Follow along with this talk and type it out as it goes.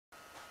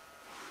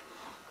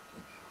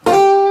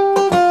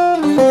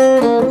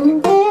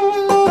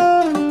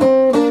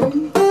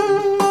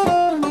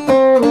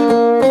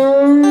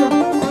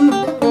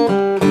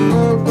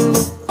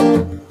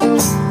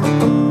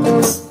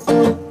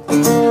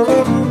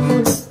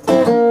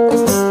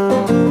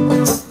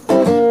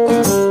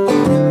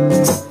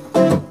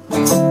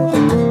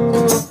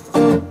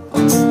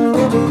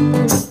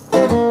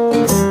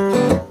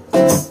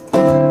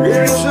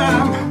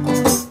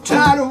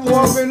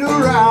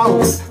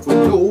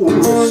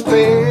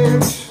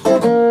respect.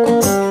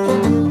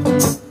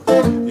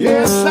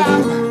 Yes,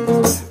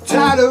 I'm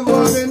tired of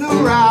running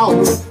around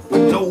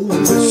with no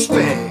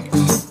respect.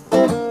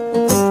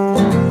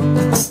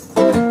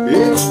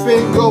 It's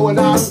been going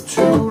on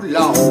too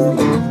long.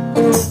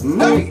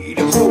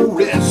 Native no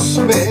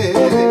respect.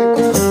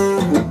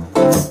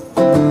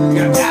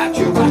 You got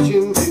your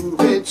Washington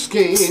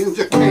Redskins,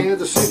 your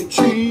Kansas City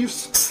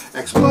Chiefs,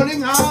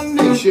 exploiting our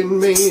nation,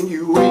 man.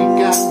 You ain't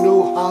got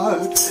no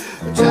heart.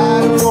 I'm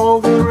tired of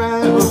walking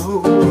around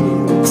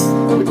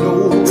with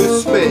no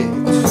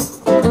respect.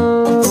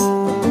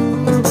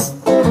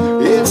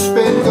 It's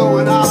been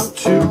going on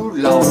too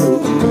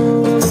long.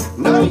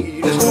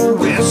 Native no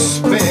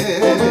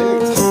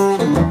respect.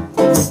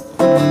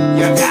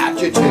 You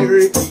got your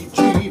Cherokee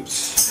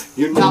Jeeps,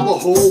 your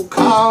Navajo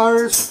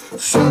cars,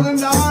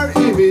 selling our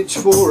image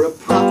for a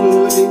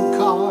profit in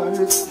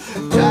cars.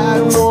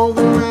 Tired of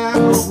walking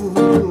around with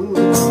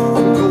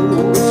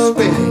no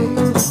respect.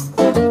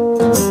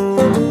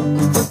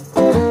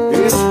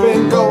 It's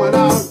been going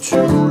on too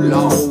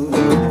long.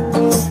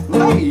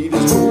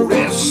 Native no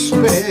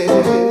respect.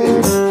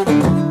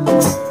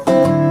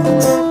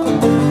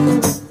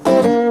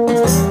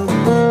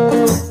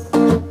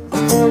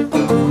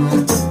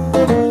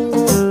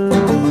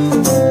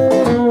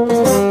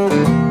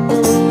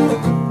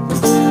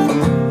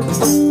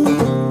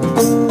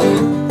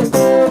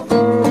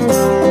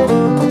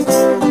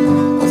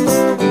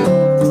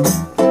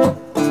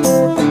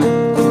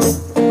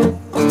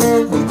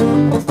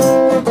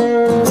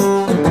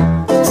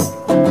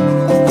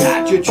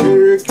 Your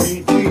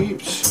Cherokee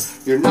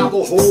Jeeps, your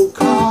Navajo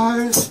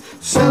cars,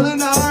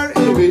 selling our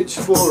image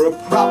for a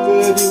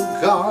profit in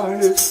cars.